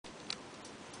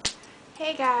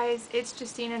Hey guys, it's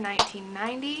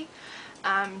Justina1990.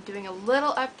 I'm doing a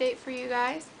little update for you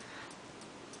guys.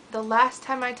 The last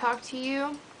time I talked to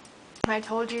you, I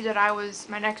told you that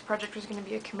my next project was going to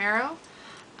be a Camaro,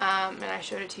 and I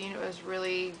showed it to you and it was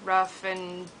really rough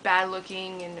and bad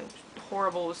looking and it was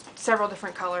horrible. It was several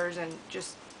different colors and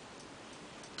just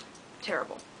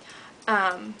terrible.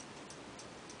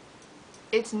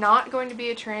 It's not going to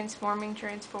be a transforming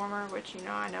transformer, which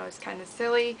I know is kind of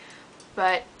silly,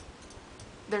 but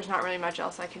there's not really much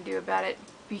else I can do about it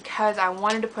because I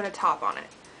wanted to put a top on it.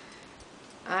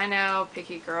 I know,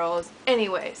 picky girls.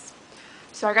 Anyways,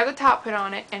 so I got the top put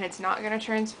on it and it's not going to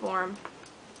transform,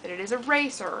 but it is a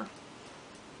racer.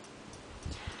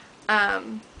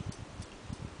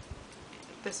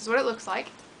 This is what it looks like.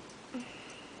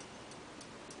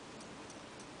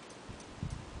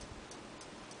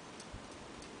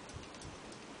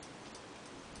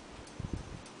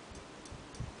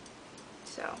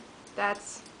 So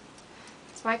that's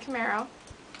my Camaro.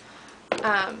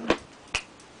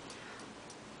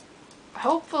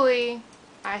 Hopefully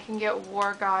I can get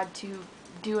War God to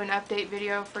do an update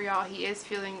video for y'all. He is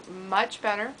feeling much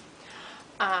better.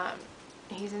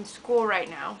 He's in school right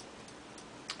now.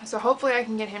 So hopefully I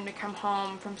can get him to come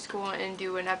home from school and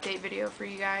do an update video for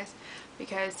you guys,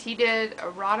 because he did a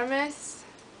Rodimus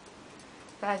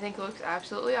that I think looks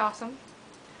absolutely awesome.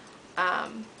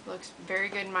 Looks very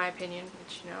good in my opinion,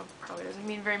 which probably doesn't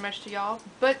mean very much to y'all,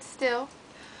 but still.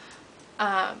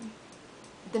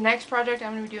 The next project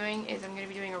I'm going to be doing is I'm going to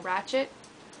be doing a Ratchet.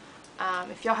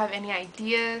 If y'all have any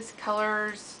ideas,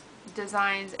 colors,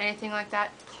 designs, anything like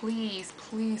that, please,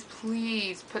 please,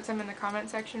 please put some in the comment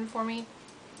section for me,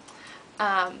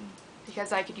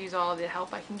 because I could use all of the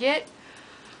help I can get.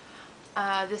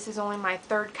 This is only my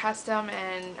third custom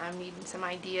and I'm needing some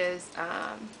ideas.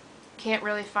 Can't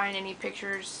really find any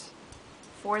pictures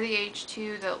for the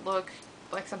H2 that look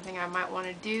like something I might want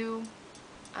to do.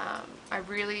 I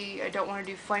don't want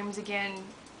to do flames again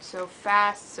so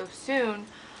fast, so soon,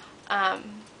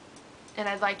 and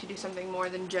I'd like to do something more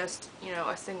than just,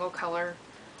 a single color,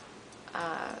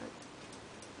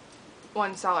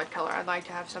 one solid color. I'd like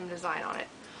to have some design on it.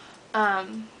 I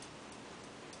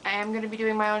am going to be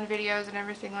doing my own videos and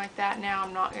everything like that now.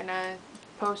 I'm not going to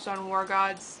post on War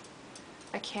God's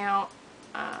account.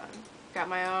 Got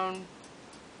my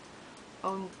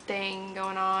own thing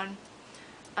going on.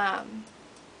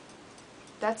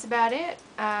 That's about it.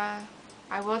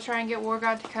 I will try and get War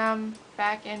God to come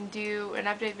back and do an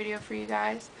update video for you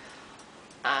guys.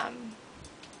 But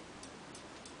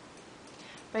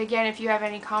again, if you have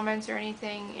any comments or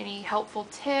anything, any helpful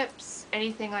tips,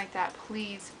 anything like that,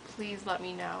 please, please let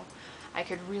me know. I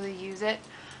could really use it.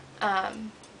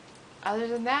 Other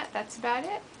than that, that's about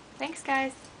it. Thanks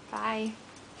guys. Bye.